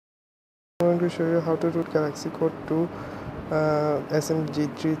I'm going to show you how to root Galaxy Core to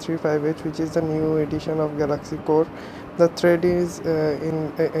SM-G355H, which is the new edition of Galaxy Core. The thread is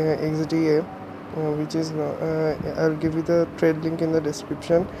in XDA, which is I'll give you the thread link in the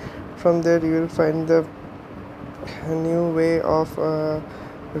description. From there you will find the new way of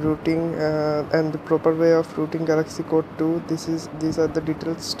routing and the proper way of routing Galaxy Core 2. These are the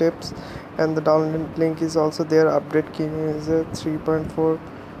detailed steps, and the download link is also there. Update key is a 3.4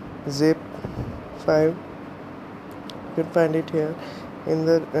 zip 5. You can find it here in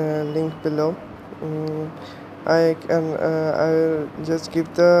the link below. I will just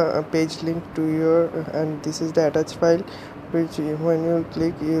give the page link to your and this is the attached file, which when you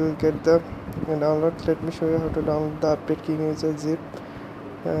click you will get the download. Let me show you how to download the update key user zip.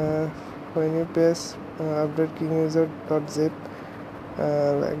 When you press update key user.zip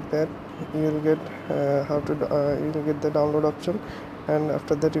like that, you will get you will get the download option, and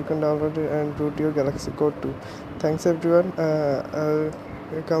after that you can download it and root your Galaxy Core 2. Thanks everyone. I'll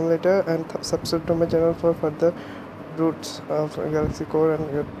come later and subscribe to my channel for further roots of Galaxy Core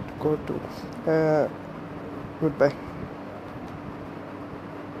and Core 2. Goodbye.